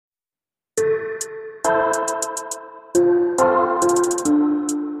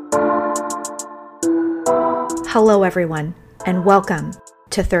Hello, everyone, and welcome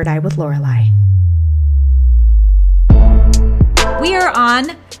to Third Eye with Lorelei. We are on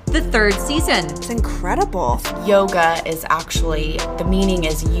the third season. It's incredible. Yoga is actually, the meaning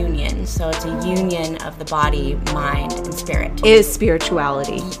is union. So it's a union of the body, mind, and spirit. Is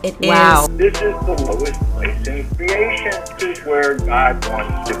spirituality. It wow. is. This is the lowest place in creation. This is where God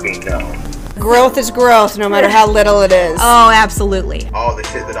wants to be known. Growth is growth, no matter how little it is. Oh, absolutely. All the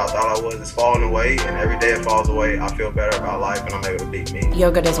shit that I thought I was is falling away, and every day it falls away, I feel better about life, and I'm able to be me.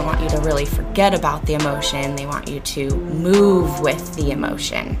 Yoga doesn't want you to really forget about the emotion. They want you to move with the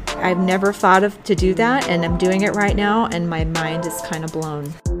emotion. I've never thought of to do that, and I'm doing it right now, and my mind is kind of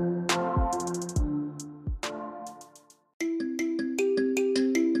blown.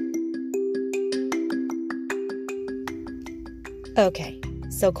 Okay.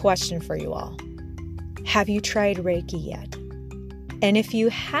 So question for you all. Have you tried Reiki yet? And if you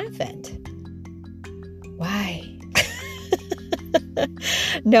haven't, why?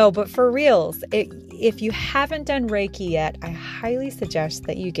 No, but for reals, if you haven't done Reiki yet, I highly suggest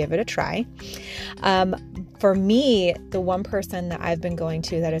that you give it a try. For me, the one person that I've been going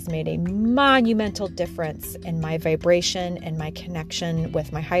to that has made a monumental difference in my vibration and my connection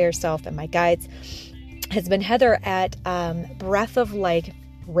with my higher self and my guides has been Heather at Breath of Life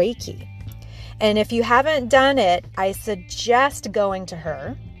Reiki. And if you haven't done it, I suggest going to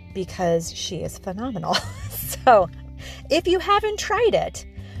her because she is phenomenal. So if you haven't tried it,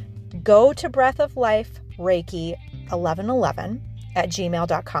 go to Breath of Life Reiki 1111 at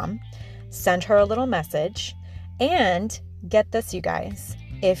gmail.com. Send her a little message and get this, you guys.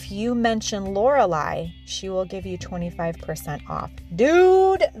 If you mention Lorelei, she will give you 25% off.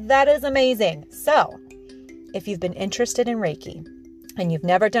 Dude, that is amazing. So if you've been interested in Reiki, and you've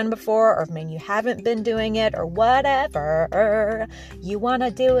never done before, or maybe you haven't been doing it, or whatever, you want to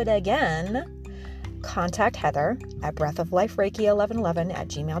do it again, contact Heather at Breath of Life Reiki 1111 at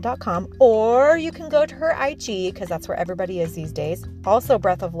gmail.com, or you can go to her IG, because that's where everybody is these days. Also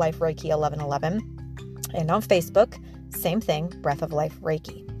Breath of Life Reiki 1111. And on Facebook, same thing, Breath of Life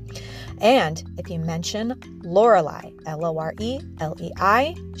Reiki. And if you mention Lorelei,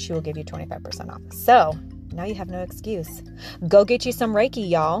 Lorelei, she will give you 25% off. So now you have no excuse. Go get you some Reiki,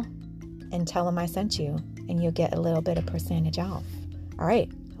 y'all, and tell them I sent you, and you'll get a little bit of percentage off. All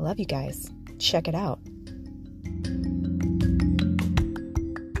right. I love you guys. Check it out.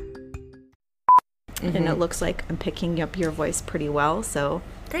 Mm-hmm. And it looks like I'm picking up your voice pretty well, so.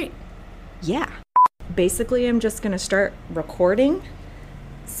 Great. Yeah. Basically, I'm just going to start recording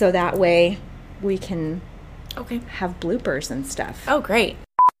so that way we can have bloopers and stuff. Oh, great.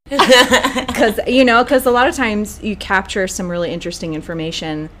 Because a lot of times you capture some really interesting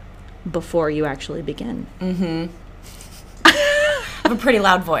information before you actually begin. Mm-hmm. I have a pretty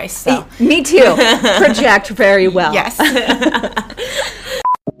loud voice, so. Me too. Project very well. Yes.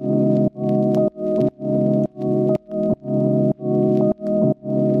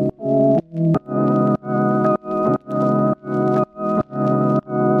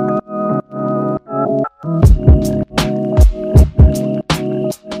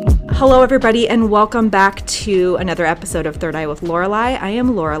 Hello, everybody, and welcome back to another episode of Third Eye with Lorelei. I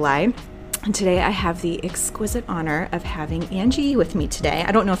am Lorelei, and today I have the exquisite honor of having Angie with me today.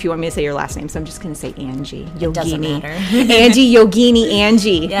 I don't know if you want me to say your last name, so I'm just going to say Angie. Yogini. It doesn't matter. Angie, Yogini,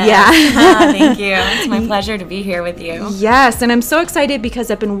 Angie. Yes. Yeah. Thank you. It's my pleasure to be here with you. Yes, and I'm so excited because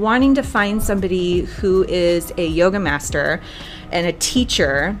I've been wanting to find somebody who is a yoga master and a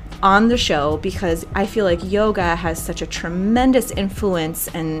teacher on the show because I feel like yoga has such a tremendous influence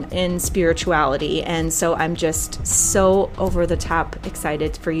in spirituality, and so I'm just so over the top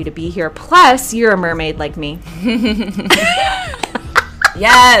excited for you to be here. Plus, you're a mermaid like me.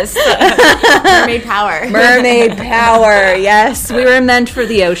 Yes. Mermaid power. Mermaid power. Yes, we were meant for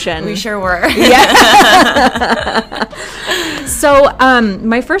the ocean. We sure were. Yeah. So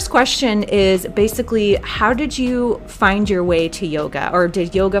my first question is basically, how did you find your way to yoga, or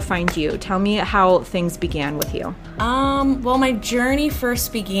did yoga find you? Tell me how things began with you. Well, my journey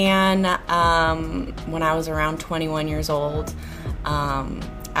first began when I was around 21 years old.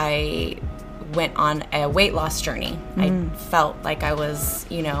 I went on a weight loss journey. I felt like I was,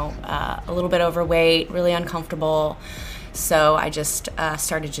 a little bit overweight, really uncomfortable. So I just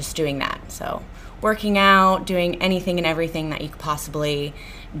started just doing that. So working out, doing anything and everything that you could possibly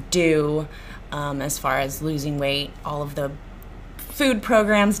do as far as losing weight, all of the food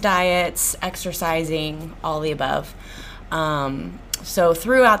programs, diets, exercising, all the above. So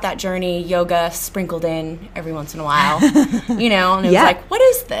throughout that journey, yoga sprinkled in every once in a while, and it was like, what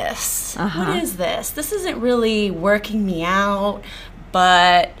is this? What is this? This isn't really working me out,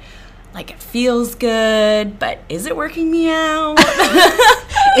 but like it feels good, but is it working me out?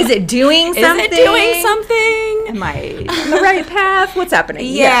 Is it doing something? Is it doing something? Am I on the right path? What's happening?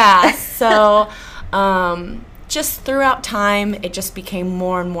 Yeah. So just throughout time, it just became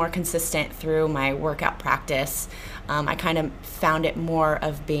more and more consistent through my workout practice. I kind of found it more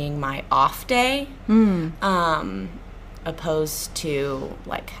of being my off day, opposed to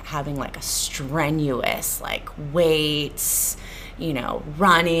like having like a strenuous like weights, you know,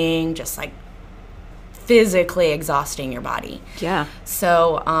 running, just like physically exhausting your body. Yeah.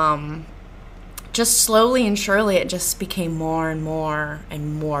 So just slowly and surely it just became more and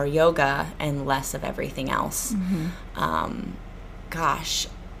more yoga and less of everything else. Gosh,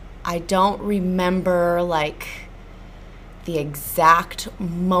 I don't remember like the exact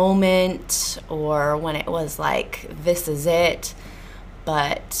moment or when it was like, this is it,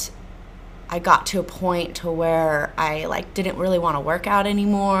 but I got to a point to where I like didn't really want to work out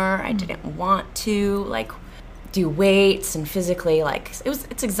anymore. I didn't want to like do weights, and physically like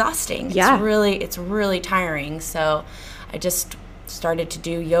it's exhausting. Yeah. It's really tiring. So I just started to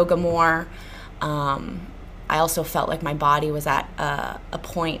do yoga more. I also felt like my body was at a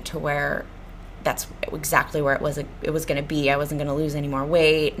point to where that's exactly where it was going to be. I wasn't going to lose any more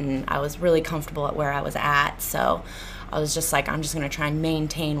weight, and I was really comfortable at where I was at. So I was just like, I'm just going to try and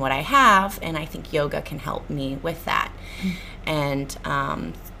maintain what I have, and I think yoga can help me with that. And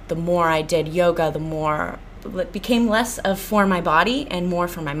the more I did yoga, the more it became less of for my body and more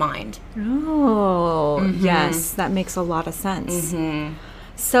for my mind. Oh, yes, that makes a lot of sense.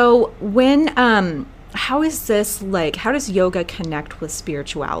 So when, how is this like, how does yoga connect with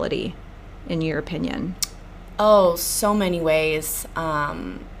spirituality, in your opinion? Oh, so many ways.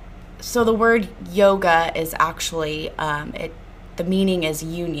 So the word yoga is actually, the meaning is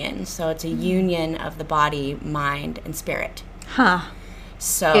union. So it's a union of the body, mind, and spirit. Huh.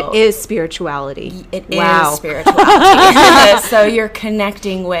 So it is spirituality. It is spirituality. So you're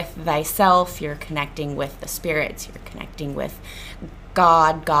connecting with thyself, you're connecting with the spirits, you're connecting with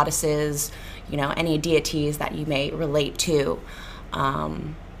God, goddesses, you know, any deities that you may relate to.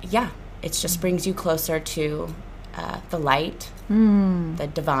 It just brings you closer to the light, the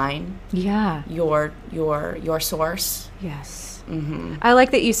divine. Yeah. Your source. Yes. I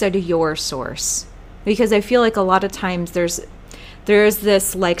like that you said your source, because I feel like a lot of times there's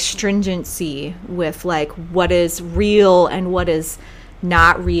this like stringency with like what is real and what is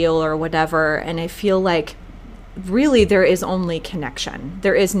not real or whatever, and I feel like really there is only connection.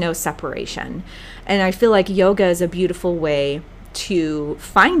 There is no separation. And I feel like yoga is a beautiful way to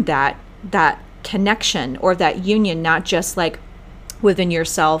find that connection or that union, not just like within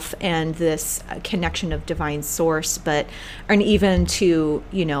yourself and this connection of divine source, and even to,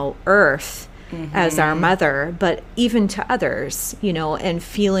 you know, earth as our mother, but even to others, you know, and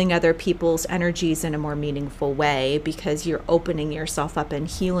feeling other people's energies in a more meaningful way, because you're opening yourself up and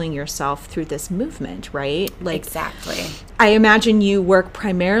healing yourself through this movement, right? Like, exactly. I imagine you work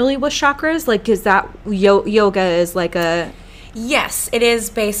primarily with chakras. Like, is that yoga is like a... Yes, it is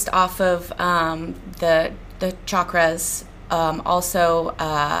based off of the chakras. Also,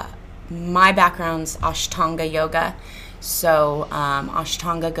 my background's Ashtanga yoga. So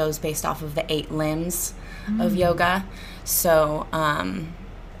Ashtanga goes based off of the 8 limbs of yoga. So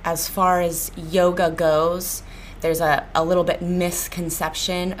as far as yoga goes, there's a little bit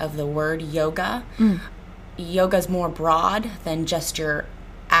misconception of the word yoga. Yoga's more broad than just your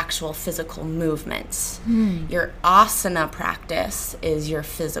actual physical movements. Your asana practice is your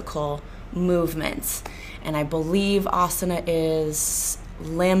physical movements. And I believe asana is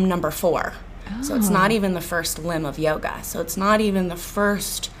limb number 4. So it's not even the first limb of yoga. So it's not even the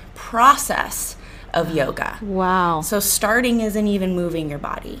first process of yoga. Wow. So starting isn't even moving your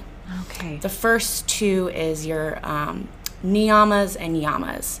body. Okay. The first 2 is your niyamas and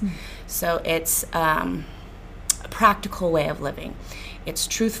yamas. So it's a practical way of living. It's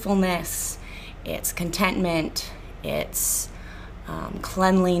truthfulness, it's contentment, it's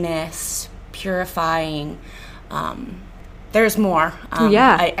cleanliness, purifying. There's more.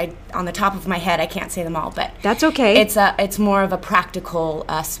 I on the top of my head, I can't say them all, but that's okay. It's more of a practical,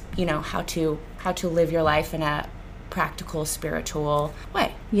 you know, how to live your life in a practical, spiritual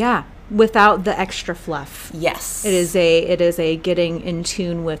way. Yeah, without the extra fluff. Yes, it is a getting in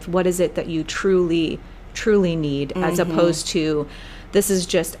tune with what is it that you truly need, as opposed to this is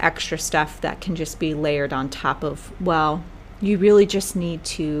just extra stuff that can just be layered on top of. Well, you really just need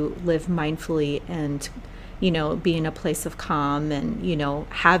to live mindfully and, you know, be in a place of calm and, you know,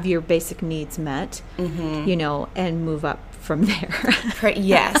 have your basic needs met, you know, and move up from there.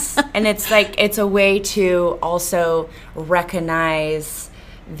 Yes. And it's like, it's a way to also recognize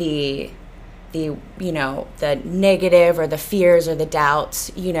the the negative or the fears or the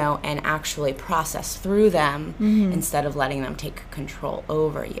doubts, and actually process through them instead of letting them take control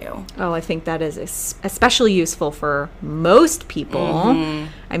over you. Oh, I think that is especially useful for most people.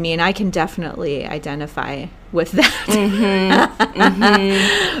 I mean, I can definitely identify with that.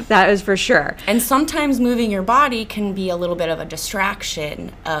 That is for sure. And sometimes moving your body can be a little bit of a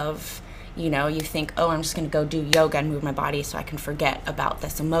distraction of, you think, oh, I'm just going to go do yoga and move my body so I can forget about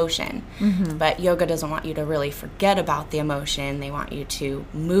this emotion. But yoga doesn't want you to really forget about the emotion. They want you to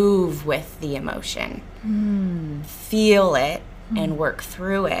move with the emotion, feel it, and work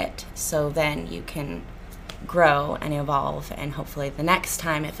through it, so then you can grow and evolve. And hopefully the next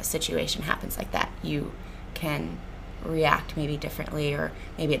time, if a situation happens like that, you can react maybe differently, or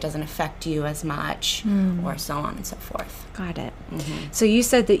maybe it doesn't affect you as much, or so on and so forth. Got it. So you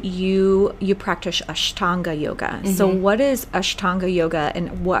said that you practice Ashtanga yoga. So what is Ashtanga yoga,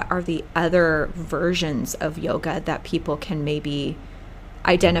 and what are the other versions of yoga that people can maybe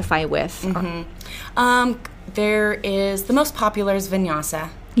identify with? There is, the most popular is Vinyasa.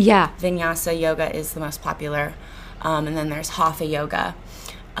 Yeah. Vinyasa yoga is the most popular. And then there's Hatha yoga,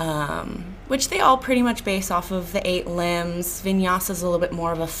 which they all pretty much base off of the 8 limbs. Vinyasa is a little bit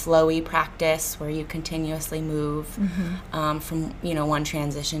more of a flowy practice where you continuously move from one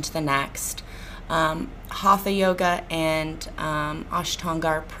transition to the next. Hatha yoga and Ashtanga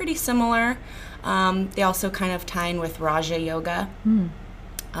are pretty similar. They also kind of tie in with Raja yoga,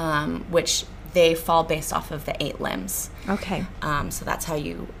 which they fall based off of the 8 limbs. Okay. So that's how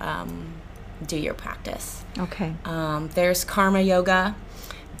you do your practice. Okay. There's Karma yoga.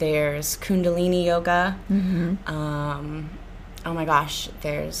 There's Kundalini yoga. Oh my gosh,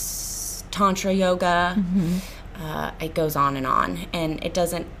 there's Tantra yoga. It goes on, and it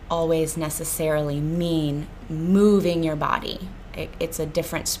doesn't always necessarily mean moving your body. It's a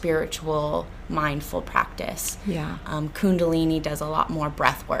different spiritual, mindful practice. Yeah. Kundalini does a lot more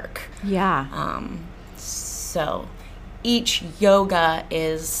breath work. Yeah. So each yoga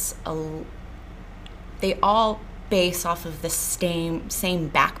is they all base off of the same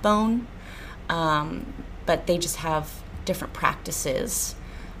backbone, but they just have different practices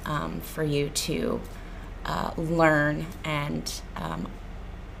for you to learn, and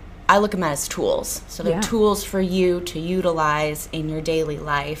I look at them as tools. So they're tools for you to utilize in your daily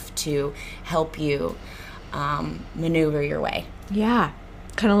life to help you maneuver your way. Yeah.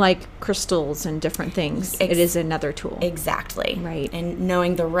 Kind of like crystals and different things. It is another tool. Exactly. Right. And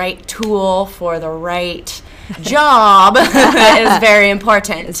knowing the right tool for the right job is very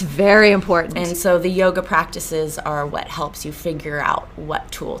important. It's very important. And so the yoga practices are what helps you figure out what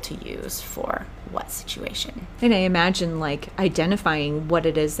tool to use for what situation. And I imagine like identifying what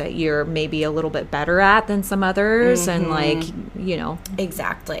it is that you're maybe a little bit better at than some others, and like,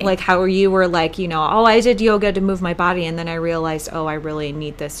 Exactly. like how you were like, oh, I did yoga to move my body, and then I realized, oh, I really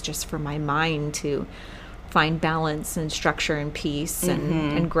need this just for my mind to find balance and structure and peace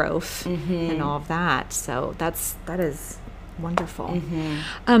and growth and all of that. So that is wonderful.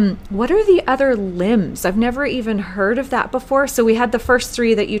 What are the other limbs? I've never even heard of that before. So we had the first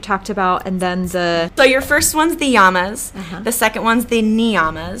 3 that you talked about, and then So your first one's the yamas, the second one's the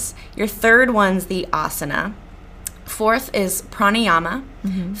niyamas, your third one's the asana, 4th is pranayama,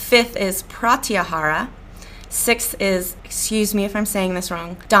 5th is pratyahara, 6th is, excuse me if I'm saying this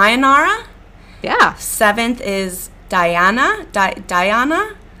wrong, dhyana. Yeah. 7th is dhyana.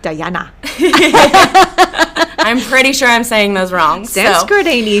 I'm pretty sure I'm saying those wrong. Sanskrit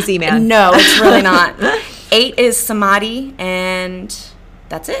ain't easy, man. No, it's really not. 8 is samadhi, and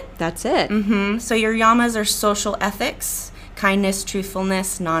that's it. That's it. So your yamas are social ethics, kindness,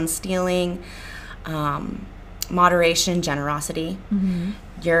 truthfulness, non-stealing, moderation, generosity.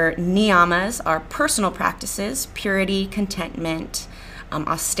 Your niyamas are personal practices, purity, contentment,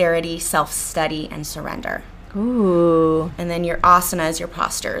 austerity, self-study, and surrender. Ooh. And then your asana is your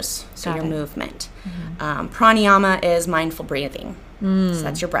postures, so your movement. Pranayama is mindful breathing, so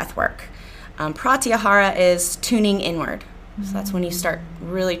that's your breath work. Pratyahara is tuning inward, so that's when you start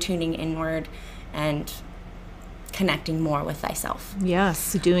really tuning inward and connecting more with thyself.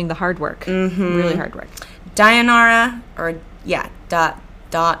 Yes, doing the hard work, really hard work. Dhyana,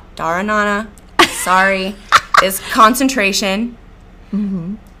 Dharanana, sorry, is concentration.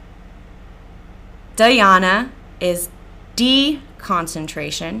 Dhyana is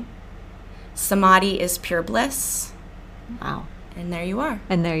deconcentration. Samadhi is pure bliss. Wow. And there you are.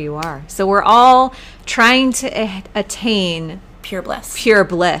 And there you are. So we're all trying to attain Pure bliss. Pure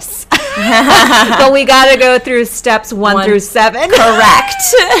bliss. But we got to go through steps 1 through 7. Correct.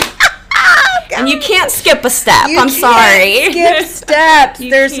 And you can't skip a step. You I'm sorry. Skip steps.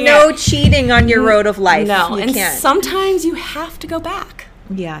 There's can't. no cheating on your road of life. No, you and can't. sometimes you have to go back.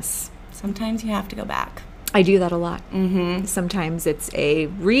 Yes. Sometimes you have to go back. I do that a lot. Sometimes it's a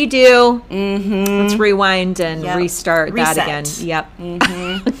redo. Let's rewind and restart Reset. that again. Yep.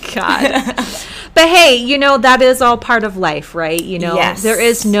 God. But hey, you know, that is all part of life, right? You know, Yes. there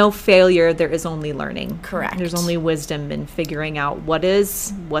is no failure. There is only learning. Correct. There's only wisdom in figuring out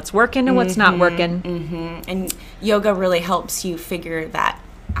what's working and what's not working. And yoga really helps you figure that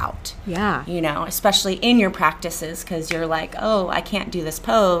out. Yeah. You know, especially in your practices, because you're like, oh, I can't do this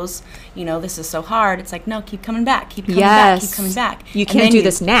pose. You know, this is so hard. It's like, no, keep coming back. Keep coming back. Keep coming back. You And can't then do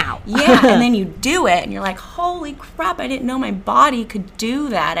this now. Yeah. And then you do it and you're like, holy crap, I didn't know my body could do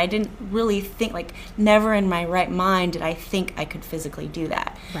that. I didn't really think, like, never in my right mind did I think I could physically do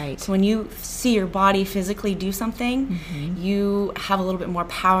that. Right. So when you see your body physically do something, you have a little bit more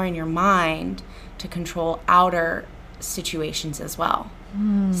power in your mind to control outer situations as well.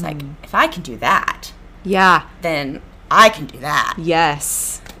 It's like, if I can do that, Yeah. then I can do that.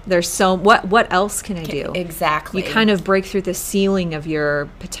 Yes. There's so what else can I do? Exactly. You kind of break through the ceiling of your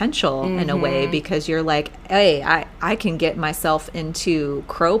potential in a way, because you're like, hey, I can get myself into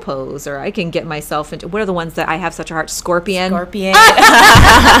crow pose, or I can get myself into, what are the ones that I have such a hard, scorpion? I'm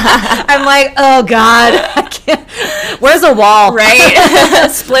like, oh God, I can't. Where's a wall? Right.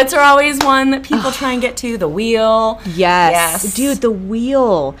 Splits are always one that people try and get to. The wheel. Yes. Dude, the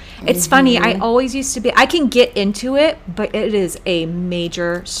wheel. It's funny. I always used to be, I can get into it, but it is a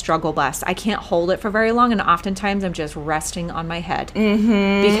major struggle bus. I can't hold it for very long, and oftentimes I'm just resting on my head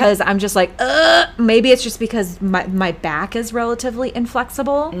because I'm just like, maybe it's just because my back is relatively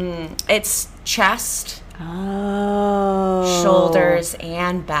inflexible. It's chest, Oh. shoulders,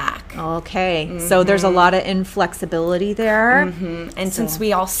 and back. Okay. So there's a lot of inflexibility there. And since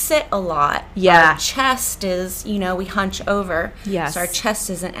we all sit a lot, Yeah. our chest is, you know, we hunch over. Yes. So our chest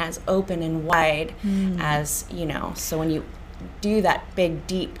isn't as open and wide as, you know, so when you do that big,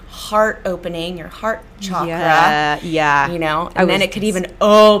 deep heart opening, your heart chakra, Yeah. you know, and then it could even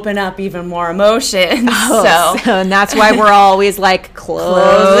open up even more emotions. So, and that's why we're always like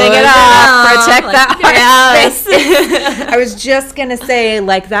closing it it up, up, protect like, that heart yes. space. I was just gonna say,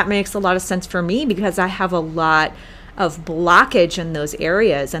 like, that makes a lot of sense for me because I have a lot of blockage in those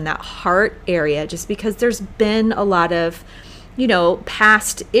areas and that heart area, just because there's been a lot of, you know,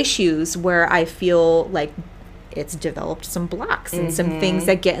 past issues where I feel like it's developed some blocks and some things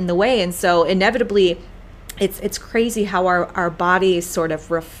that get in the way. And so inevitably it's crazy how our bodies sort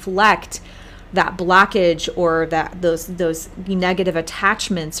of reflect that blockage or that those negative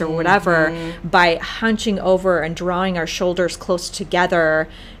attachments or whatever by hunching over and drawing our shoulders close together,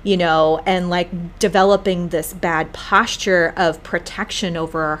 you know, and like developing this bad posture of protection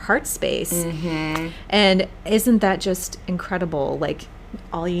over our heart space. And isn't that just incredible? Like,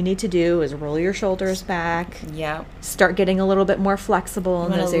 all you need to do is roll your shoulders back. Yep. Start getting a little bit more flexible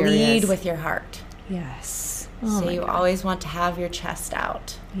in those areas. Lead with your heart. Yes. So you always want to have your chest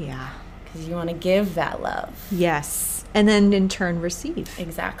out Yeah. because you want to give that love. Yes. And then in turn receive.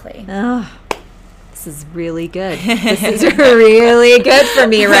 Exactly. Oh, this is really good. This is really good for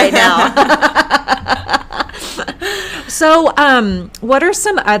me right now. So, what are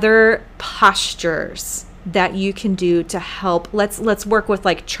some other postures that you can do to help? Let's work with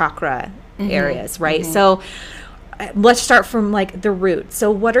like chakra areas, right? So let's start from like the root.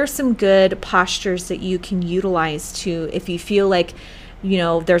 So what are some good postures that you can utilize to, if you feel like, you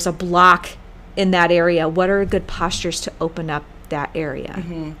know, there's a block in that area, what are good postures to open up that area?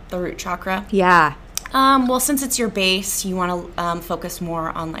 The root chakra. Yeah. Well, since it's your base, you want to focus more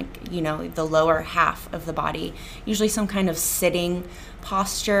on, like, you know, the lower half of the body. Usually some kind of sitting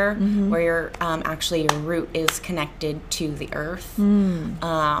posture where your actually your root is connected to the earth.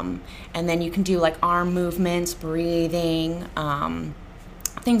 And then you can do like arm movements, breathing,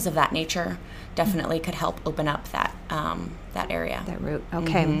 things of that nature. Definitely could help open up that that area. That root.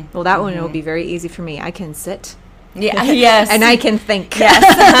 Okay. Well, that one will be very easy for me. I can sit. Yeah. Yes. And I can think.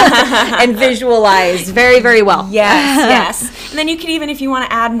 Yes. And visualize very, very well. Yes. And then you could even, if you want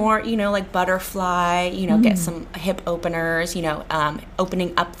to add more, you know, like butterfly, you know, get some hip openers, you know,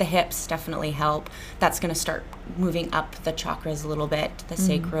 opening up the hips definitely help. That's going to start moving up the chakras a little bit, the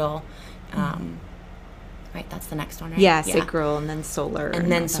sacral. Right, that's the next one, right? Yeah, sacral and then solar. And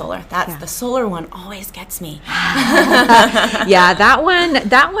then solar. That's the solar one always gets me. Yeah, that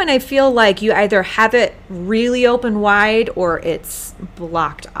one I feel like you either have it really open wide or it's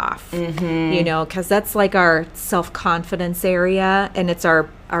blocked off. You know, because that's like our self-confidence area and it's our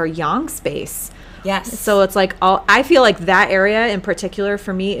yang space. Yes. So it's like I feel like that area in particular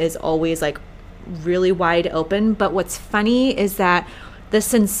for me is always like really wide open. But what's funny is that the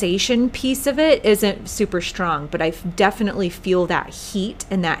sensation piece of it isn't super strong, but I definitely feel that heat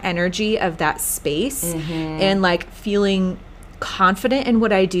and that energy of that space, and like feeling confident in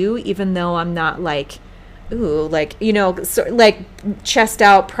what I do, even though I'm not like, ooh, like, you know, so, like chest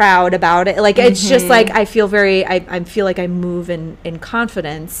out proud about it. Like, it's just like, I feel very, I feel like I move in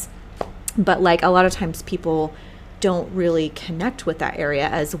confidence, but like a lot of times people don't really connect with that area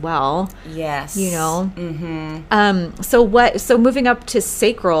as well. Yes. You know? So moving up to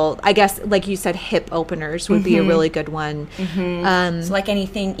sacral, I guess, like you said, hip openers would be a really good one. So like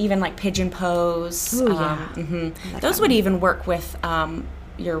anything, even like pigeon pose. Ooh, yeah. Those would even work with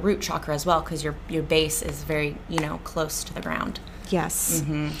your root chakra as well, because your base is very, you know, close to the ground. Yes.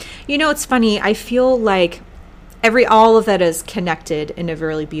 You know, it's funny. I feel like all of that is connected in a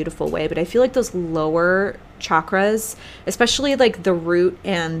really beautiful way, but I feel like those lower chakras, especially like the root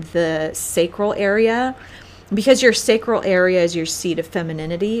and the sacral area, because your sacral area is your seat of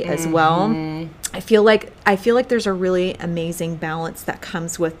femininity as well. I feel like there's a really amazing balance that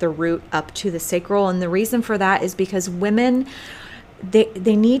comes with the root up to the sacral, and the reason for that is because women,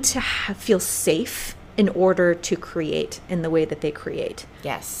 they need to feel safe in order to create in the way that they create.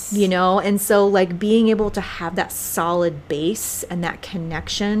 Yes. You know, and so like being able to have that solid base and that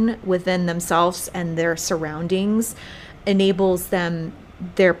connection within themselves and their surroundings enables them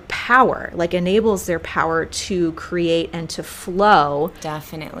their power to create and to flow.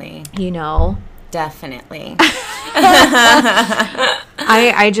 Definitely. You know? Definitely.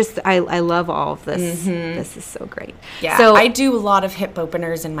 I love all of this. This is so great. Yeah, so I do a lot of hip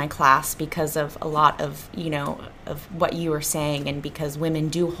openers in my class because of a lot of, you know, of what you were saying, and because women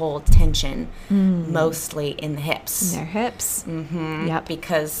do hold tension mostly in the hips. In their hips. Yep.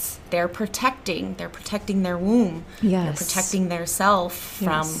 Because they're protecting their womb. Yes. They're protecting their self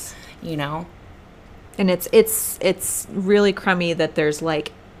from, you know. And it's really crummy that there's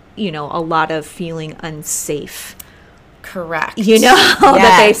like, you know, a lot of feeling unsafe. Correct. You know,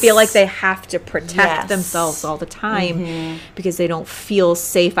 that they feel like they have to protect themselves all the time because they don't feel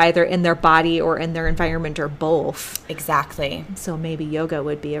safe either in their body or in their environment, or both. Exactly. So maybe yoga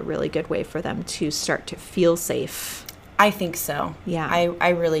would be a really good way for them to start to feel safe. I think so. Yeah. I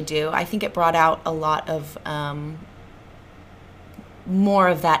really do. I think it brought out a lot of more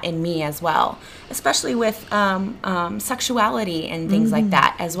of that in me as well, especially with sexuality and things like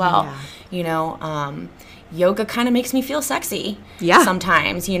that as well. Yeah. You know, yoga kind of makes me feel sexy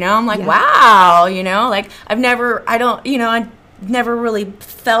sometimes, you know. I'm like, wow, you know, like I never really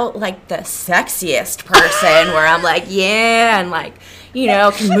felt like the sexiest person where I'm like, yeah, and like, you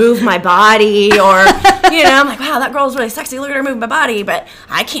know, can move my body, or, you know, I'm like, wow, that girl's really sexy, look at her move my body, but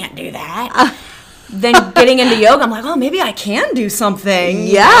I can't do that. Then getting into yoga, I'm like, oh, maybe I can do something.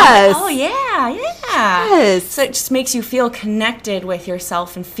 Yes. Like, oh, yeah. Yes. So it just makes you feel connected with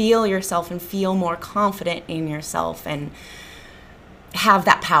yourself and feel more confident in yourself and have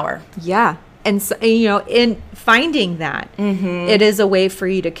that power. Yeah. And so, you know, in finding that, it is a way for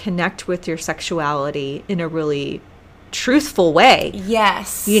you to connect with your sexuality in a really truthful way.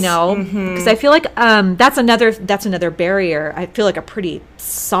 Yes. You know, because I feel like that's another barrier. I feel like a pretty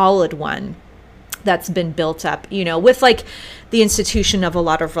solid one that's been built up, you know, with like the institution of a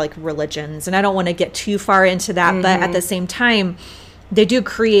lot of like religions. And I don't want to get too far into that, but at the same time, they do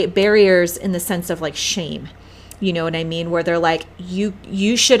create barriers in the sense of like shame. You know what I mean? Where they're like,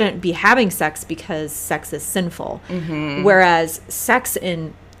 you shouldn't be having sex because sex is sinful. Whereas sex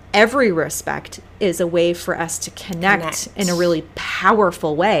in every respect is a way for us to connect in a really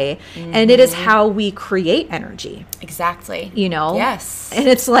powerful way. And it is how we create energy. Exactly. You know? Yes. And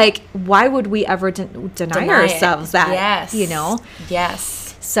it's like, why would we ever deny ourselves that? Yes. You know?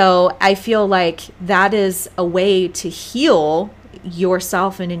 Yes. So I feel like that is a way to heal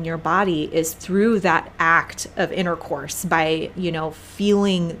yourself and in your body, is through that act of intercourse, by, you know,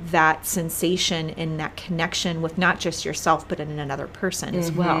 feeling that sensation and that connection with not just yourself but in another person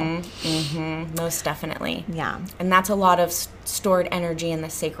as well. Most definitely. Yeah. And that's a lot of stored energy in the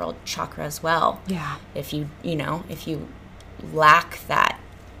sacral chakra as well. Yeah. If you lack that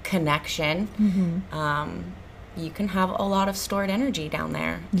connection, you can have a lot of stored energy down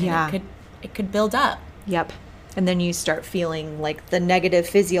there. Yeah. And it could build up. Yep. And then you start feeling like the negative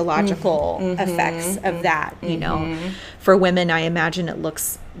physiological effects of that, you know. For women, I imagine it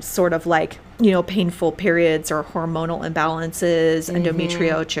looks sort of like, you know, painful periods or hormonal imbalances,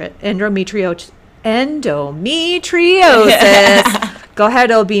 endometriosis. Go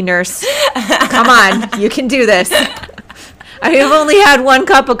ahead, OB nurse. Come on, you can do this. I have only had 1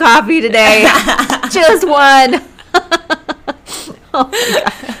 cup of coffee today. Just one. Oh my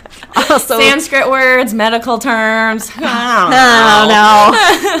God. Also, Sanskrit words, medical terms. I don't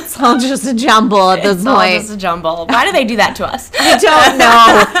know. It's all just a jumble at this It's all point. just a jumble. Why do they do that to us? I don't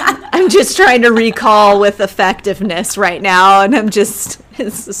know. I'm just trying to recall with effectiveness right now, and it's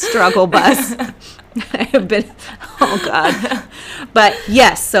a struggle bus. I have been, oh God. But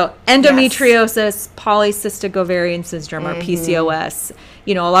yes, so endometriosis, polycystic ovarian syndrome, or PCOS,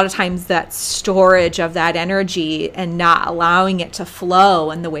 a lot of times that storage of that energy and not allowing it to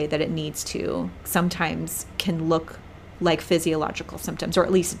flow in the way that it needs to sometimes can look like physiological symptoms, or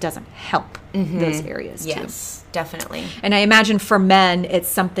at least it doesn't help those areas too. Yes, definitely. And I imagine for men, it's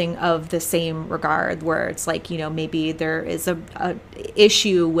something of the same regard, where it's like, maybe there is a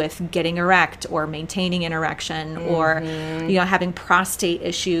issue with getting erect or maintaining an erection, or, having prostate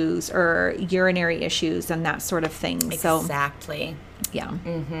issues or urinary issues and that sort of thing. Exactly. So, yeah.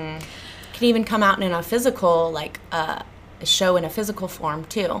 Can even come out in a physical, like show in a physical form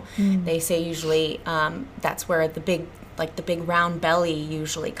too. They say usually that's where the big round belly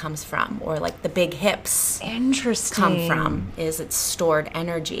usually comes from, or like the big hips come from, is it's stored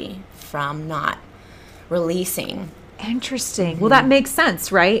energy from not releasing. Interesting. Well, that makes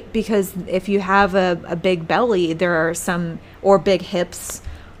sense, right? Because if you have a big belly, there are or big hips,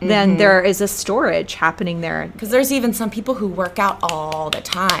 then there is a storage happening there. Because there's even some people who work out all the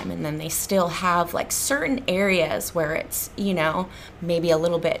time, and then they still have like certain areas where it's, maybe a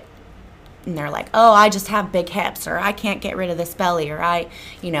little bit, and they're like, oh, I just have big hips, or I can't get rid of this belly, or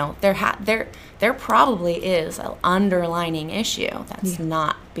there probably is an underlining issue that's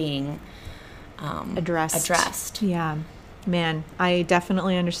not being addressed. Yeah. Man, I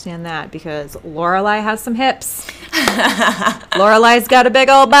definitely understand that, because Lorelai has some hips. Lorelai's got a big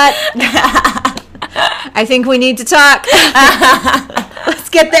old butt. I think we need to talk. Let's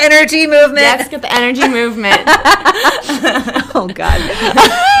get the energy movement. Let's get the energy movement. Oh, God.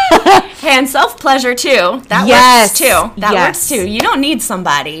 And self-pleasure, too. That works, too. That works, too. You don't need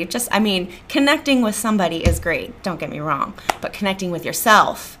somebody. Connecting with somebody is great. Don't get me wrong. But connecting with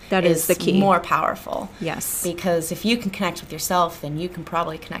yourself is the key. More powerful. Yes. Because if you can connect with yourself, then you can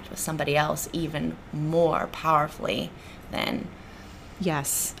probably connect with somebody else even more powerfully than...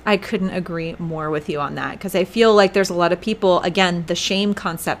 Yes, I couldn't agree more with you on that, because I feel like there's a lot of people, again, the shame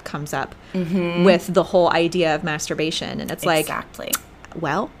concept comes up with the whole idea of masturbation. And it's exactly.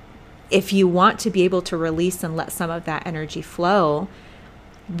 Well, if you want to be able to release and let some of that energy flow,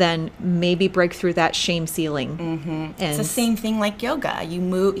 then maybe break through that shame ceiling. And it's the same thing like yoga. You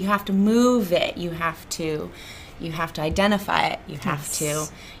have to move it. You have to identify it. You have to,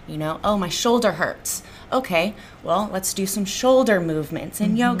 oh, my shoulder hurts. Okay, well, let's do some shoulder movements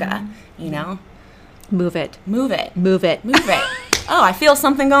in yoga, Move it. Move it. Move it. Move it. Oh, I feel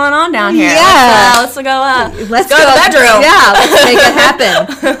something going on down here. Yeah. Let's go to the bedroom. Yeah, let's make it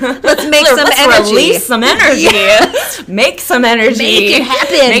happen. Let's make some energy. Release some energy. Make some energy. Make it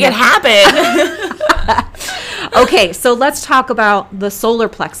happen. Make it happen. Okay, so let's talk about the solar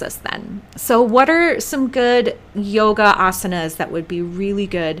plexus then. So what are some good yoga asanas that would be really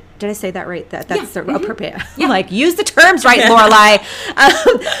good? Did I say that right? That's appropriate. Yeah. Like, use the terms right, Lorelai.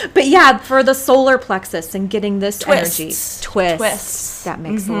 But yeah, for the solar plexus and getting this energy. Twists. That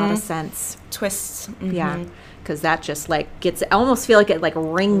makes a lot of sense. Twists. Yeah. Because that just gets, I almost feel like it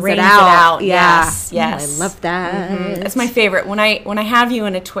rings it out. Yeah. Yes. Oh, I love that. That's my favorite. When I have you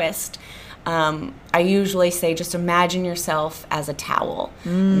in a twist, I usually say, just imagine yourself as a towel.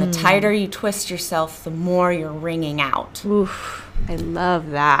 And the tighter you twist yourself, the more you're wringing out. Oof, I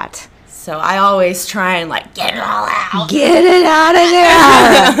love that. So I always try and get it all out. Get it out of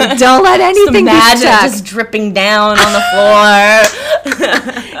there. Don't let anything be stuck. Just dripping down on the floor.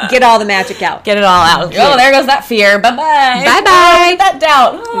 Get all the magic out. Get it all out. Oh, there goes that fear. Bye-bye. Bye-bye. Oh, that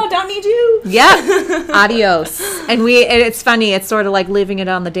doubt. Oh, don't need you. Yep. Adios. And it's funny. It's sort of like leaving it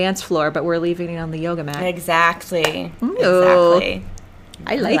on the dance floor, but we're leaving it on the yoga mat. Exactly. Ooh. Exactly.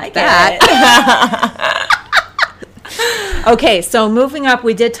 I like that. Okay, so moving up,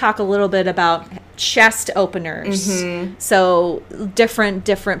 we did talk a little bit about chest openers. So different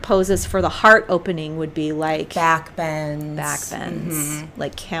poses for the heart opening would be like back bends,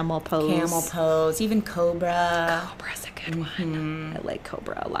 like camel pose, even cobra. Cobra's a good one. I like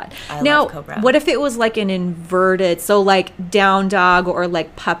cobra a lot. I love cobra. What if it was like an inverted, so like down dog or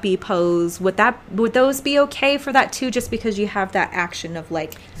like puppy pose? Would those be okay for that too? Just because you have that action of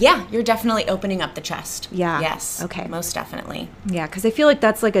yeah, you're definitely opening up the chest. Yeah. Yes. Okay. Most definitely. Yeah, because I feel like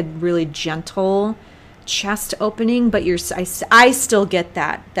that's like a really gentle chest opening, but I still get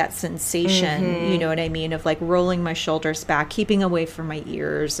that sensation. You know what I mean, of rolling my shoulders back, keeping away from my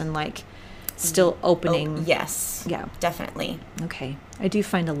ears, and still opening. Oh, yes. Yeah. Definitely. Okay. I do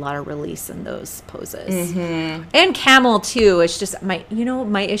find a lot of release in those poses. And camel too. It's just my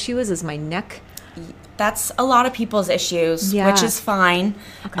issue is my neck. That's a lot of people's issues, Yeah. which is fine.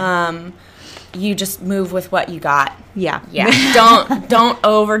 Okay. You just move with what you got. Yeah. Don't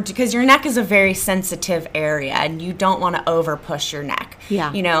over, because your neck is a very sensitive area and you don't want to over push your neck.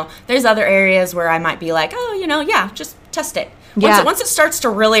 Yeah. There's other areas where I might be like, oh, just test it. Yeah. Once it starts to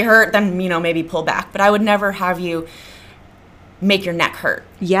really hurt, then, maybe pull back. But I would never have you make your neck hurt.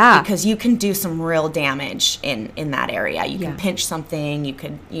 Yeah. Because you can do some real damage in that area. You can pinch something, you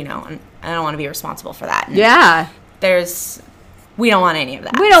could, and I don't want to be responsible for that. And we don't want any of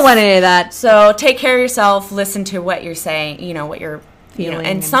that. We don't want any of that. So take care of yourself, listen to what you're saying, what you're feeling.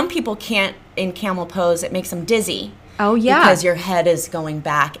 And some people can't, in camel pose, it makes them dizzy. Oh, yeah. Because your head is going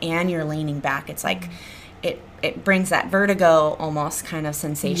back and you're leaning back. It's like, it brings that vertigo almost kind of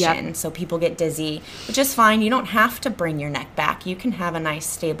sensation. Yep. So people get dizzy, which is fine. You don't have to bring your neck back. You can have a nice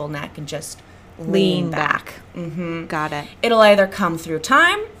stable neck and just lean back. Mm-hmm. Got it. It'll either come through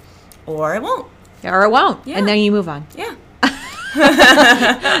time or it won't. Or it won't. Yeah. And then you move on. Yeah.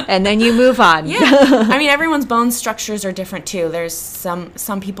 And then you move on. Yeah. I mean, everyone's bone structures are different too. There's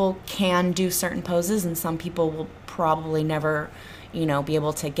some people can do certain poses and some people will probably never, be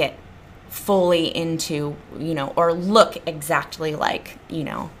able to get fully into, or look exactly like,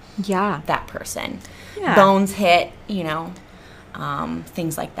 that person. Yeah. Bones hit,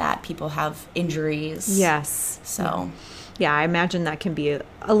 things like that. People have injuries. Yes. So... Yeah, I imagine that can be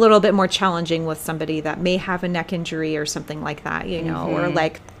a little bit more challenging with somebody that may have a neck injury or something like that, or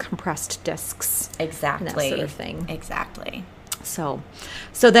like compressed discs. Exactly. And that sort of thing. Exactly. So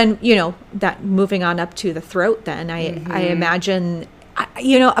then, that moving on up to the throat then, I imagine,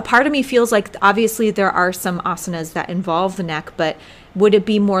 a part of me feels like obviously there are some asanas that involve the neck, but would it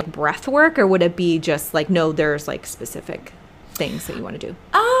be more breath work or would it be just like, no, there's like specific things that you want to do?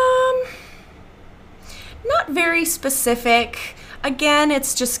 Not very specific. Again,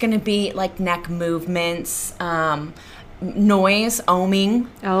 it's just going to be like neck movements, noise, oming.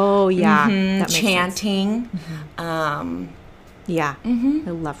 Oh, yeah. That makes chanting. sense. Yeah.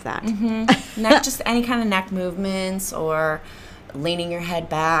 I love that. Neck, just any kind of neck movements or leaning your head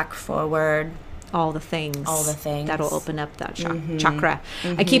back, forward. All the things. That'll open up that chakra.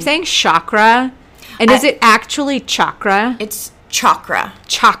 I keep saying chakra. And is it actually chakra? It's chakra.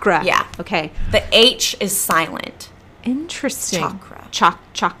 Chakra. Yeah. Okay. The H is silent. Interesting. Chakra.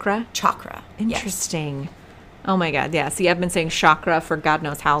 Chakra? Chakra. Interesting. Yes. Oh my God. Yeah. See, I've been saying chakra for God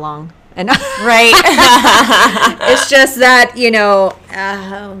knows how long. And right. It's just that,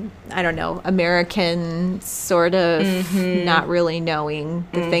 I don't know, American sort of not really knowing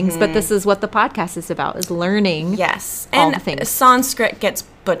the things. But this is what the podcast is about, is learning. Yes. All and the things. Sanskrit gets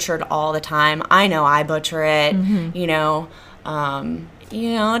butchered all the time. I know I butcher it,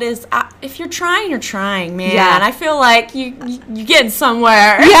 it is, if you're trying, you're trying, man. Yeah. And I feel like you getting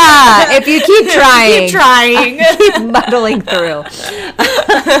somewhere. Yeah, if you keep trying. Keep trying. Keep muddling through.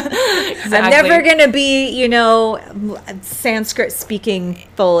 Exactly. I'm never going to be, Sanskrit speaking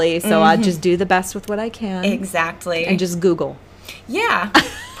fully, so I'll just do the best with what I can. Exactly. And just Google. Yeah,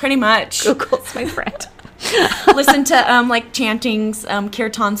 pretty much. Google's my friend. Listen to like chantings,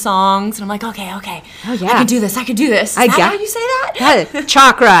 kirtan songs, and I'm like, okay. Oh yeah, I can do this. Is that how you say that? Yeah.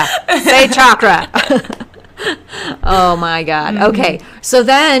 Chakra. Say chakra. Oh my God. Okay, so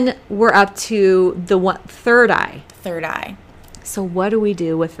then we're up to the third eye. Third eye. So what do we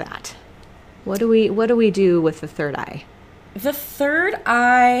do with that? What do we do with the third eye? The third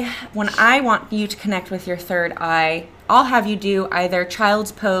eye, when I want you to connect with your third eye, I'll have you do either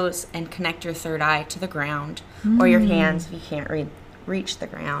child's pose and connect your third eye to the ground, or your hands if you can't reach the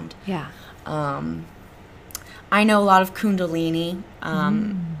ground. Yeah. I know a lot of Kundalini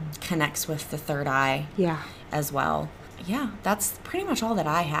connects with the third eye as well. Yeah, that's pretty much all that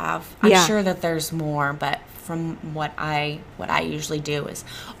I have. I'm sure that there's more, but from what I usually do is,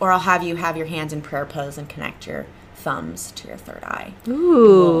 or I'll have you have your hands in prayer pose and connect your thumbs to your third eye.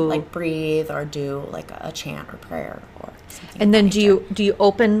 Ooh. Like breathe or do like a chant or prayer or something. And then do you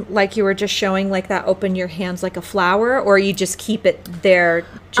open, like you were just showing, like that, open your hands like a flower, or you just keep it there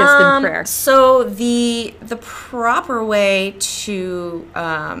just in prayer? So the proper way to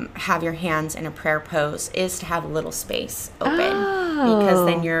have your hands in a prayer pose is to have a little space open, because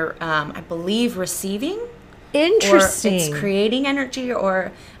then you're I believe receiving. Interesting. Or it's creating energy,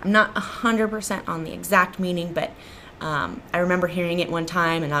 or I'm not 100% on the exact meaning, but I remember hearing it one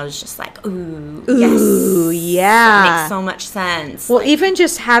time, and I was just like, ooh, Ooh, yes. yeah. It makes so much sense. Well, even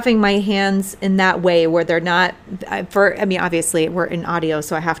just having my hands in that way where they're not obviously we're in audio,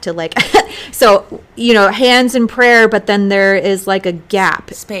 so I have to like, so, hands in prayer, but then there is like a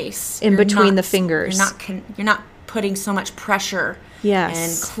gap space in between the fingers. You're not putting so much pressure. Yes.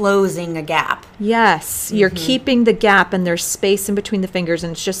 And closing a gap. Yes. You're keeping the gap, and there's space in between the fingers,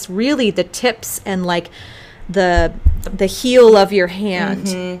 and it's just really the tips and like the heel of your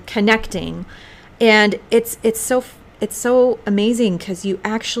hand connecting. And it's so amazing because you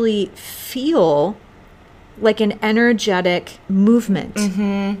actually feel like an energetic movement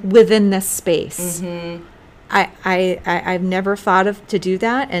within this space. I've never thought of to do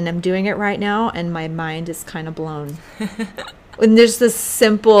that, and I'm doing it right now, and my mind is kind of blown. And there's this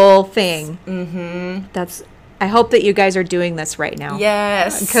simple thing I hope that you guys are doing this right now.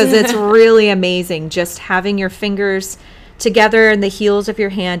 Yes. Because it's really amazing just having your fingers together in the heels of your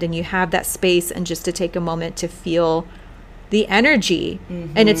hand, and you have that space, and just to take a moment to feel the energy.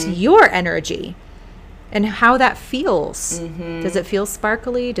 And it's your energy and how that feels. Does it feel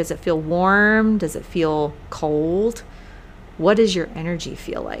sparkly? Does it feel warm? Does it feel cold? What does your energy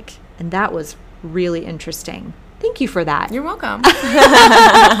feel like? And that was really interesting. Thank you for that. You're welcome.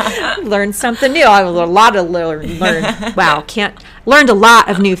 Learned something new. I have a lot to learn. Wow, learned a lot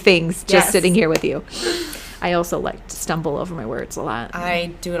of new things just sitting here with you. I also like to stumble over my words a lot.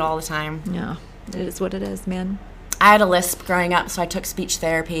 I do it all the time. Yeah, it is what it is, man. I had a lisp growing up, so I took speech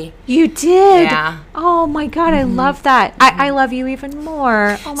therapy. You did? Yeah. Oh my God, I love that. I love you even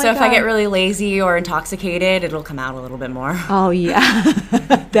more. Oh my God. So if I get really lazy or intoxicated, it'll come out a little bit more. Oh yeah.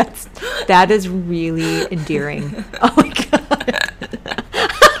 that is really endearing. Oh my God.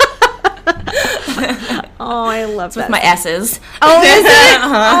 Oh, I love that. With my S's. Oh, is it?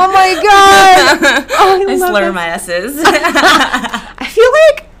 Oh my God. Oh, I slur my S's. I feel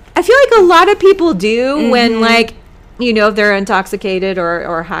like a lot of people do when like, if they're intoxicated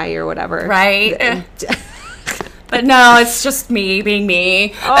or high or whatever. Right. But no, it's just me being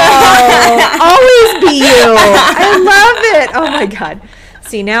me. Oh, always be you. I love it. Oh my God.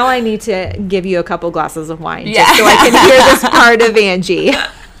 See, now I need to give you a couple glasses of wine just so I can hear this part of Angie.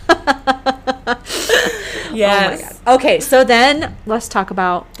 Yes. Oh my God. Okay, so then let's talk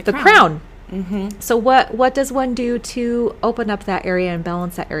about the crown. So what does one do to open up that area and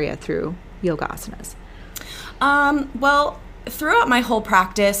balance that area through yoga asanas? Well, throughout my whole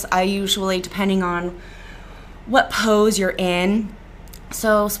practice, I usually, depending on what pose you're in,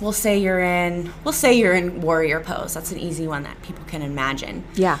 so we'll say you're in warrior pose. That's an easy one that people can imagine.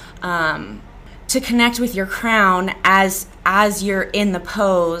 Yeah. To connect with your crown as you're in the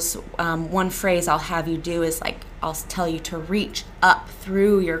pose, one phrase I'll have you do is like, I'll tell you to reach up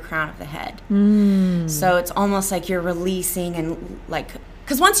through your crown of the head. So it's almost like you're releasing, and like,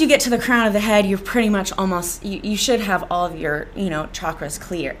 because once you get to the crown of the head, you're pretty much almost, you should have all of your, chakras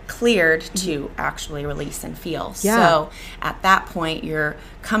cleared to actually release and feel. Yeah. So at that point, you're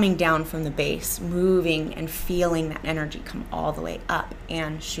coming down from the base, moving and feeling that energy come all the way up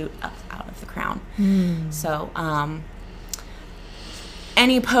and shoot up out of the crown. So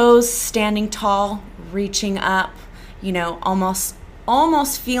any pose, standing tall, reaching up,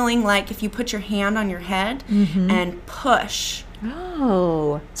 almost feeling like if you put your hand on your head and push.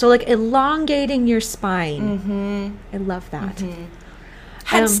 Oh, so like elongating your spine. I love that.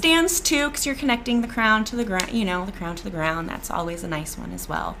 Headstands too, because you're connecting the crown to the ground. The crown to the ground. That's always a nice one as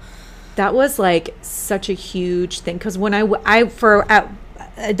well. That was like such a huge thing, because when there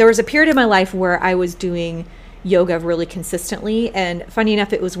was a period in my life where I was doing yoga really consistently, and funny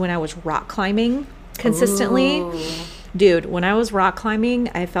enough, it was when I was rock climbing consistently. Ooh. Dude, when I was rock climbing,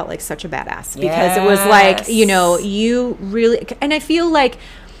 I felt like such a badass, because it was like, you really, and I feel like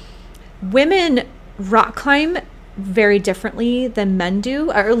women rock climb very differently than men do,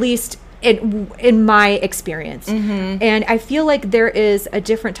 or at least in my experience. And I feel like there is a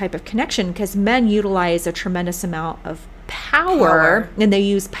different type of connection, because men utilize a tremendous amount of power and they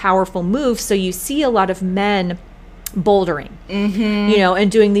use powerful moves. So you see a lot of men bouldering, and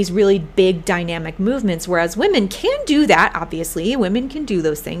doing these really big dynamic movements, whereas women can do that. Obviously, women can do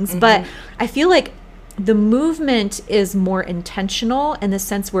those things, but I feel like the movement is more intentional in the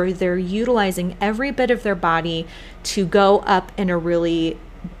sense where they're utilizing every bit of their body to go up in a really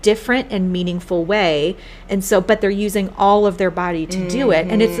different and meaningful way. And so, but they're using all of their body to do it.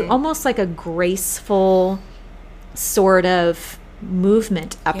 And it's almost like a graceful sort of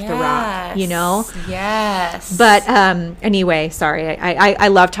movement up the rock, Yes. But anyway, sorry, I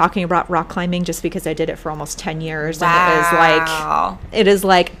love talking about rock climbing just because I did it for almost 10 years. Wow. And it is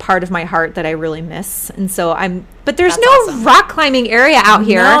like part of my heart that I really miss. And so But there's That's no awesome. rock climbing area out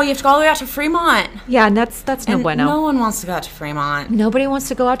here. No, you have to go all the way out to Fremont. Yeah, and that's no And bueno. no one wants to go out to Fremont. Nobody wants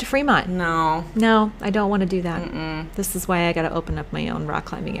to go out to Fremont. No. No, I don't want to do that. This is why I got to open up my own rock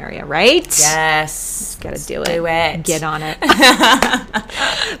climbing area, right? Yes. Got to do it. Do it. Get on it.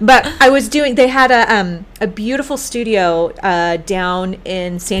 But they had a beautiful studio down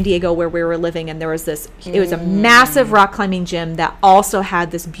in San Diego where we were living, and there was it was a massive rock climbing gym that also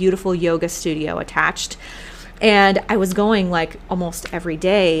had this beautiful yoga studio attached. And I was going like almost every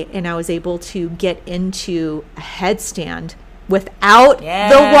day, and I was able to get into a headstand without the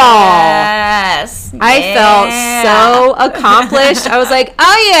wall. Yes. I felt so accomplished. I was like,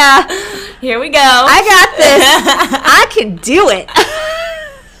 oh yeah, Here we go. I got this. I can do it.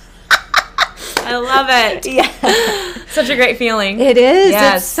 I love it. Yeah. Such a great feeling. It is.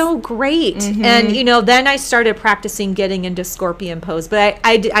 Yes. It's so great. And, then I started practicing getting into scorpion pose, but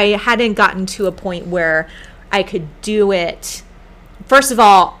I hadn't gotten to a point where I could do it. First of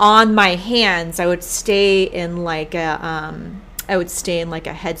all, on my hands, I would stay in like a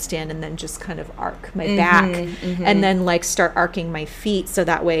headstand and then just kind of arc my back and then like start arcing my feet. So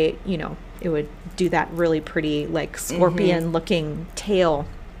that way, it would do that really pretty like scorpion looking tail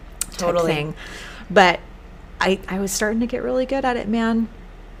type thing. But I was starting to get really good at it, man.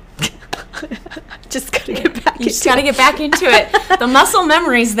 Just gotta get back. You just gotta get back into it. The muscle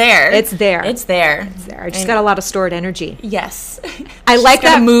memory's there. It's there. It's there. It's there. I just got a lot of stored energy. Yes. I like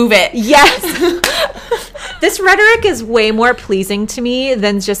that. Move it. Yes. This rhetoric is way more pleasing to me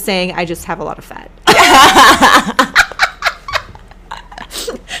than just saying I just have a lot of fat.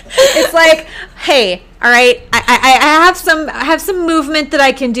 It's like, hey, all right, I have some movement that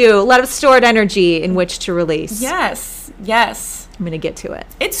I can do, a lot of stored energy in which to release. Yes. Yes. I'm going to get to it.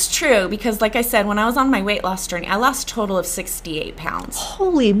 It's true because, like I said, when I was on my weight loss journey, I lost a total of 68 pounds.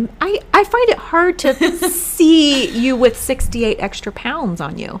 Holy, I find it hard to see you with 68 extra pounds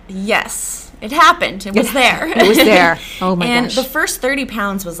on you. Yes, it happened. It was there. It was there. Oh my and gosh. the first 30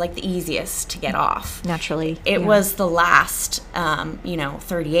 pounds was like the easiest to get off. Naturally. It was the last,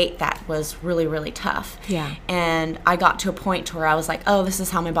 38 that was really, really tough. Yeah. And I got to a point to where I was like, oh, this is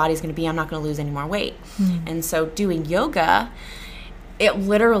how my body's going to be. I'm not going to lose any more weight. And so doing yoga, it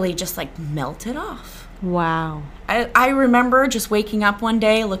literally just like melted off. Wow. I remember just waking up one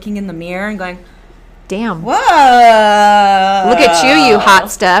day, looking in the mirror and going, damn. whoa. Look at you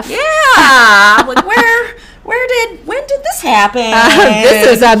hot stuff. Yeah. Like when did this happen?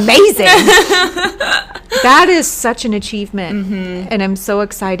 This is amazing. That is such an achievement. And I'm so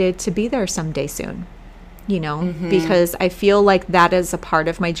excited to be there someday soon, because I feel like that is a part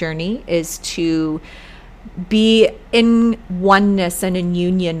of my journey, is to be in oneness and in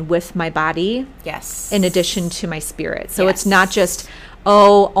union with my body. Yes. In addition to my spirit. So it's not just,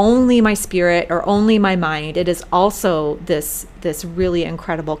 only my spirit or only my mind. It is also this really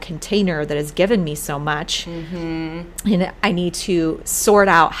incredible container that has given me so much. And I need to sort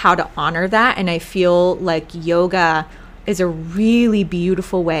out how to honor that. And I feel like yoga is a really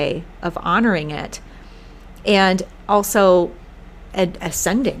beautiful way of honoring it. And also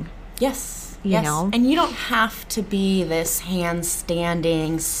ascending. Yes. You know? And you don't have to be this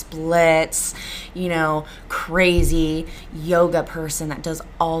handstanding, splits, crazy yoga person that does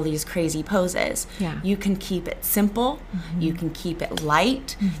all these crazy poses. Yeah. You can keep it simple. You can keep it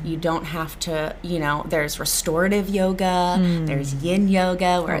light. You don't have to, there's restorative yoga. There's yin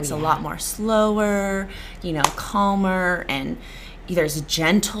yoga where it's a lot more slower, calmer, and there's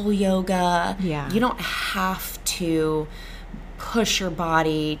gentle yoga. Yeah. You don't have to push your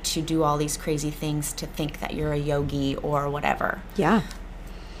body to do all these crazy things to think that you're a yogi or whatever. Yeah.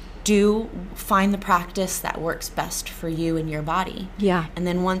 Do find the practice that works best for you and your body. Yeah. And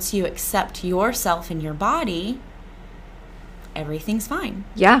then once you accept yourself and your body, everything's fine.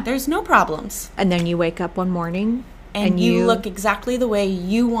 Yeah. There's no problems. And then you wake up one morning And you look exactly the way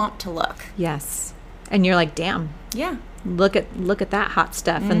you want to look. Yes. And you're like, damn. Yeah. Look at that hot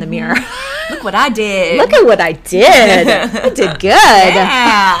stuff in the mirror. Look what I did. Look at what I did. I did good.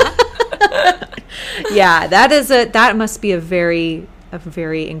 Yeah. Yeah, that must be a very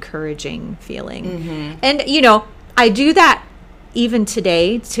encouraging feeling. And I do that even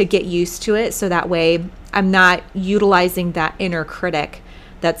today to get used to it, so that way I'm not utilizing that inner critic.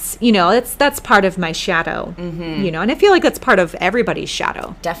 That's that's part of my shadow. And I feel like that's part of everybody's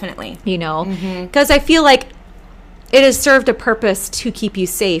shadow. Definitely. Because I feel like it has served a purpose to keep you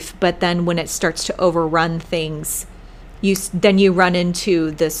safe, but then when it starts to overrun things, then you run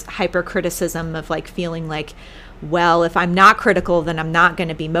into this hypercriticism of like feeling like, well, if I'm not critical, then I'm not going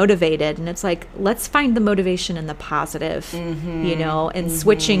to be motivated. And it's like, let's find the motivation in the positive, you know, and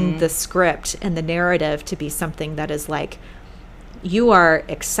switching the script and the narrative to be something that is like, you are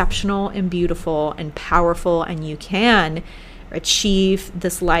exceptional and beautiful and powerful, and you can achieve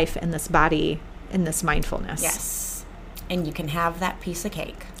this life and this body and this mindfulness. Yes. And you can have that piece of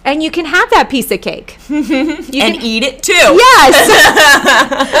cake. And you can have that piece of cake. You can eat it too. Yes.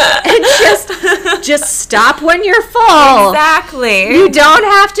 And just stop when you're full. Exactly. You don't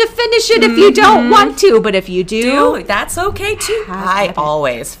have to finish it if you don't want to, but if you do, that's okay too. I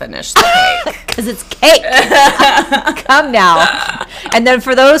always finish the cake. Because it's cake. Come now. And then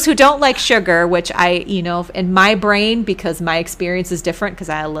for those who don't like sugar, which I, you know, in my brain, because my experience is different because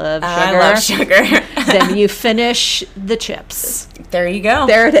I love sugar. I love sugar. Then you finish the chips. There you go.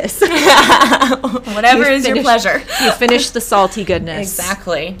 There it is. Whatever is your pleasure. You finish the salty goodness.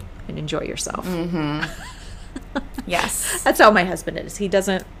 Exactly. And enjoy yourself. Yes. That's how my husband is. He's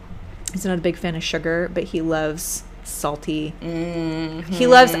not a big fan of sugar, but he loves salty. He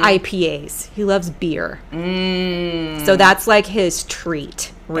loves IPAs. He loves beer. So that's like his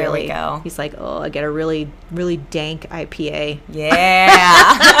treat, really. There we go. He's like, oh, I get a really, really dank IPA. Yeah.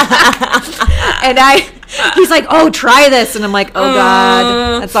 And he's like, oh, try this. And I'm like, oh,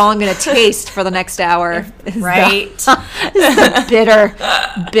 God, that's all I'm going to taste for the next hour. Right. Is the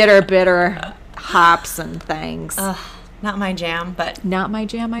bitter hops and things. Not my jam, but Not my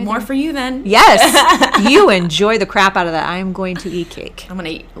jam either. more for you then. Yes. You enjoy the crap out of that. I'm going to eat cake. I'm going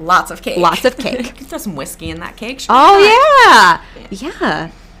to eat lots of cake. Lots of cake. You can throw some whiskey in that cake. Sure. Oh, yeah.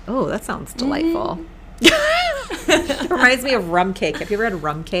 Yeah. Oh, that sounds delightful. It reminds me of rum cake. Have you ever had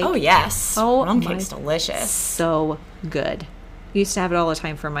rum cake? Oh, yes. Oh, rum my- cake's delicious. So good. I used to have it all the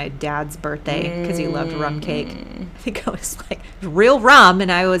time for my dad's birthday because he loved rum cake. I think I was like real rum,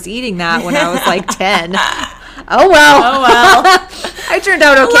 and I was eating that when I was like 10. Oh, well. I turned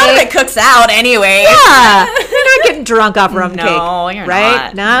out okay. A lot of it cooks out anyway. Yeah. You're not getting drunk off rum cake. No, you're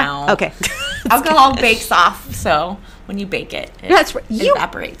right? not. No. Okay. Alcohol bakes off, so when you bake it, That's right. it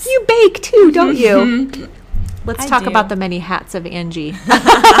evaporates. You bake too, don't you? Let's I talk do. about the many hats of Angie.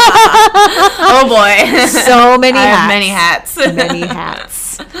 Oh, boy. So many I hats. have many hats. Many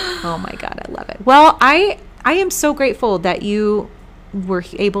hats. Oh, my God. I love it. Well, I am so grateful that you were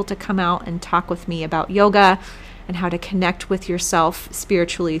able to come out and talk with me about yoga and how to connect with yourself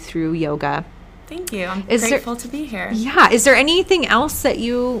spiritually through yoga. Thank you. I'm Is there- grateful to be here. Yeah. Is there anything else that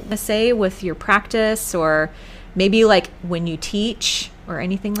you say with your practice, or maybe like when you teach or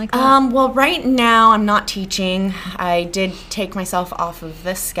anything like that? Well, right now I'm not teaching. I did take myself off of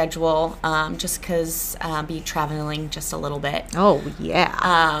this schedule just because be traveling just a little bit. Oh, yeah.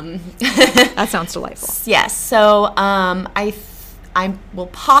 That sounds delightful. Yes. So I will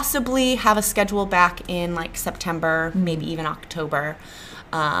possibly have a schedule back in like September, maybe even October.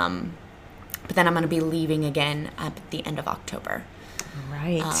 But then I'm going to be leaving again at the end of October.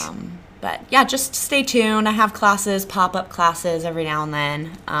 Right. But yeah, just stay tuned. I have classes, pop-up classes every now and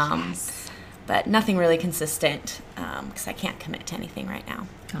then. But nothing really consistent because I can't commit to anything right now.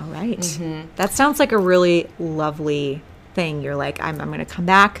 All right. That sounds like a really lovely thing. You're like, I'm going to come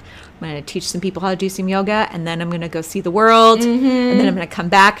back. I'm going to teach some people how to do some yoga, and then I'm going to go see the world. And then I'm going to come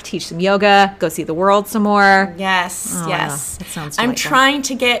back, teach some yoga, go see the world some more. Yes, Oh, yes. that sounds I'm delightful. trying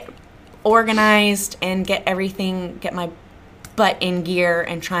to get organized and get my butt in gear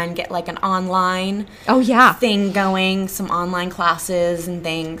and try and get like an online Oh, yeah. thing going, some online classes and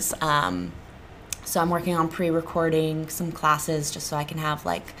things. So I'm working on pre-recording some classes just so I can have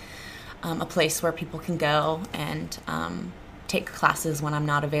like a place where people can go and take classes when I'm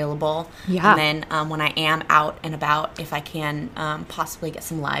not available. Yeah. And then when I am out and about, if I can possibly get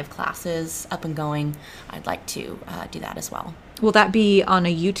some live classes up and going, I'd like to do that as well. Will that be on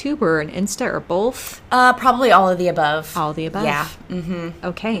a YouTube or an Insta or both? Probably all of the above. All the above? Yeah.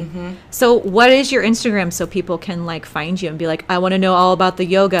 Okay. So what is your Instagram so people can like find you and be like, I want to know all about the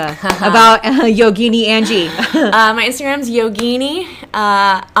yoga, about Yogini Angie? My Instagram's Yogini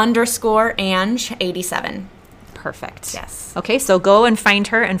 _Ange 87. Perfect. Yes. Okay, so go and find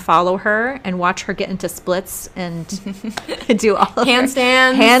her and follow her and watch her get into splits and do all of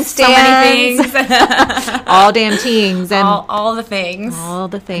Handstands. So So many things. all damn things and all the things. all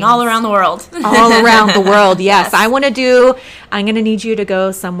the things. And all around the world. all around the world. Yes. I'm going to need you to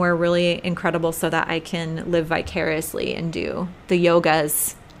go somewhere really incredible so that I can live vicariously and do the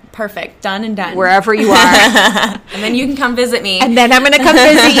yogas Perfect. Done and done. wherever you are. And then you can come visit me. And then I'm going to come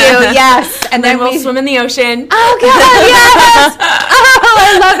visit you. Yes. and then we'll swim in the ocean. Oh, God, yes.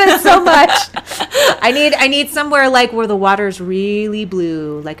 I love it so much. I need somewhere like where the water's really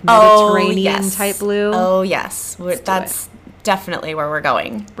blue, like Mediterranean type blue. Oh yes, that's definitely where we're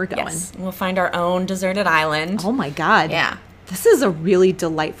going. We're going. Yes. We'll find our own deserted island. Oh my God. Yeah. This is a really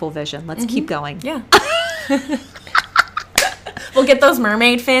delightful vision. Let's keep going. Yeah. We'll get those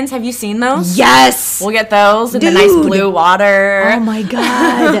mermaid fins. Have you seen those? Yes. We'll get those in the nice blue water. Oh my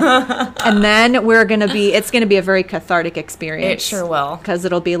God. And then it's going to be a very cathartic experience. It sure will. Because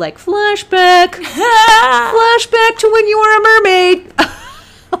it'll be like flashback to when you were a mermaid.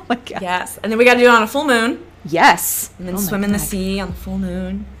 Oh my God. Yes. And then we got to do it on a full moon. Yes. And then swim in the sea on the full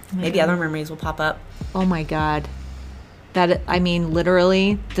moon. Maybe other mermaids will pop up. Oh my God.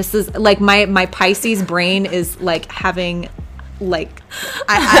 Literally, this is like my Pisces brain is like having like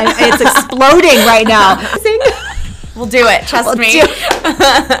it's exploding right now. We'll do it. Trust me.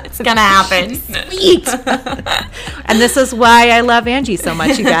 It's going to happen. Sweet. And this is why I love Angie so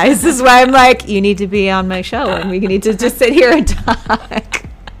much, you guys. This is why I'm like, you need to be on my show and we need to just sit here and talk.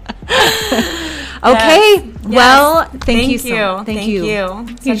 Okay. Yes. Well, thank you. Thank you.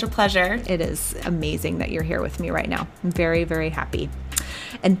 Such a pleasure. It is amazing that you're here with me right now. I'm very, very happy.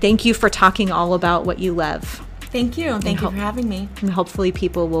 And thank you for talking all about what you love. Thank you. Thank you for having me. And hopefully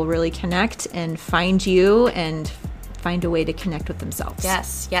people will really connect and find you and find a way to connect with themselves.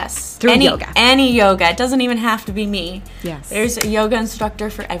 Yes. Through yoga. Any yoga. It doesn't even have to be me. Yes. There's a yoga instructor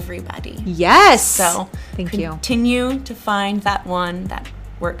for everybody. Yes. So thank you. Continue to find that one that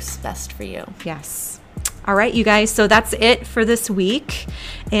works best for you. Yes. All right, you guys. So that's it for this week.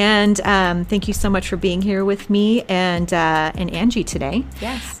 And thank you so much for being here with me and Angie today.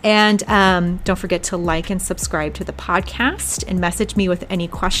 Yes. And don't forget to like and subscribe to the podcast and message me with any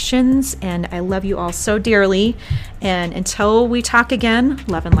questions. And I love you all so dearly. And until we talk again,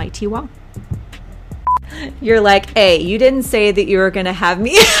 love and light to you all. You're like, hey, you didn't say that you were going to have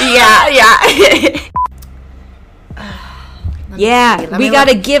me. Yeah. We got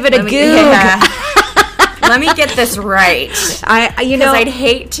to give it a goog. Yeah. Let me get this right. I'd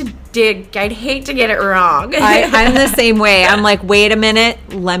hate to get it wrong. I'm the same way. I'm like, wait a minute.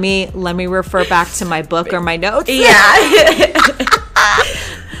 Let me refer back to my book or my notes. Yeah.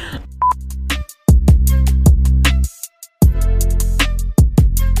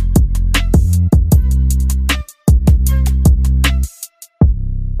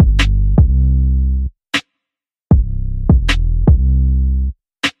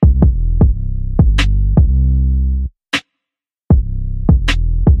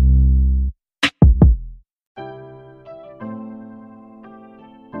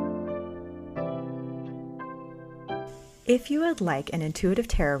 If you would like an intuitive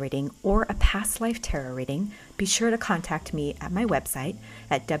tarot reading or a past life tarot reading, be sure to contact me at my website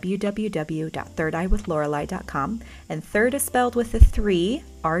at www.thirdeyewithlorelei.com, and third is spelled with a 3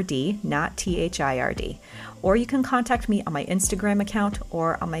 RD, not THIRD. Or you can contact me on my Instagram account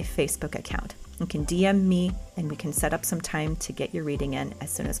or on my Facebook account. You can DM me and we can set up some time to get your reading in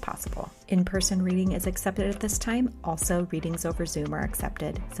as soon as possible. In-person reading is accepted at this time. Also, readings over Zoom are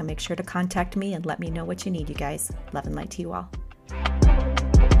accepted. So make sure to contact me and let me know what you need, you guys. Love and light to you all.